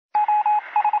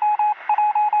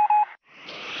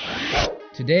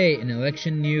Today in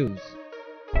election news.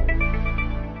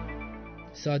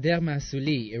 Sadeq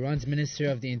Mahsouli, Iran's Minister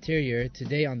of the Interior,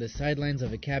 today on the sidelines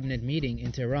of a cabinet meeting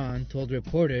in Tehran told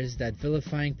reporters that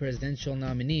vilifying presidential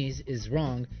nominees is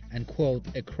wrong and, quote,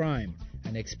 a crime,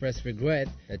 and expressed regret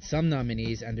that some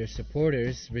nominees and their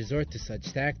supporters resort to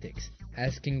such tactics,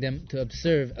 asking them to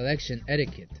observe election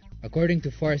etiquette. According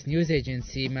to Fars News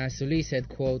Agency, Mahsouli said,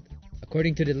 quote,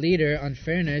 according to the leader,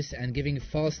 unfairness and giving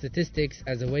false statistics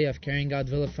as a way of carrying out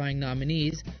vilifying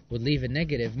nominees would leave a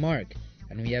negative mark,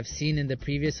 and we have seen in the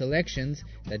previous elections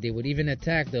that they would even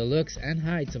attack the looks and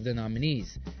heights of the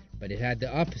nominees, but it had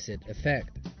the opposite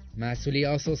effect. Mahsouli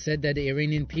also said that the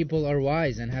Iranian people are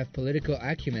wise and have political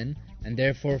acumen, and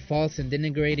therefore false and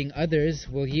denigrating others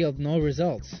will yield no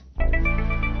results.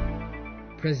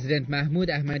 President Mahmoud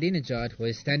Ahmadinejad, who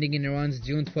is standing in Iran's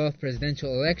June 12th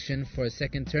presidential election for a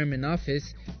second term in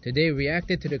office, today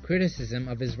reacted to the criticism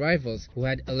of his rivals who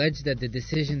had alleged that the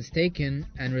decisions taken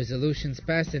and resolutions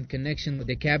passed in connection with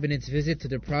the cabinet's visit to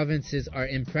the provinces are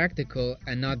impractical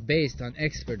and not based on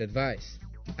expert advice.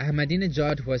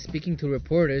 Ahmadinejad, who was speaking to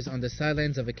reporters on the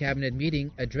sidelines of a cabinet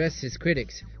meeting, addressed his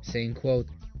critics, saying, quote,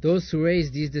 those who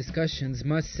raise these discussions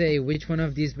must say which one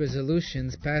of these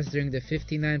resolutions passed during the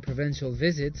 59 provincial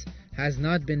visits has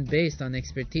not been based on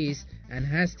expertise and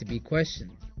has to be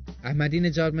questioned.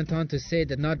 Ahmadinejad went on to say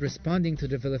that not responding to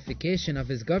the vilification of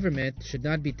his government should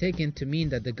not be taken to mean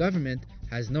that the government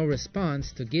has no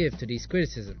response to give to these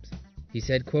criticisms. He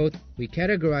said, quote, we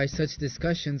categorize such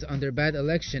discussions under bad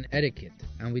election etiquette,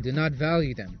 and we do not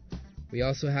value them. We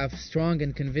also have strong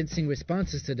and convincing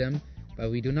responses to them, but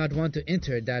we do not want to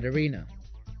enter that arena.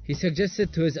 He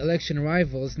suggested to his election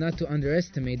rivals not to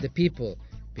underestimate the people,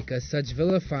 because such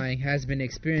vilifying has been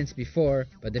experienced before,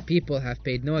 but the people have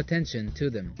paid no attention to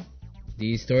them.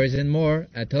 These stories and more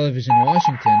at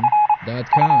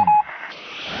televisionwashington.com.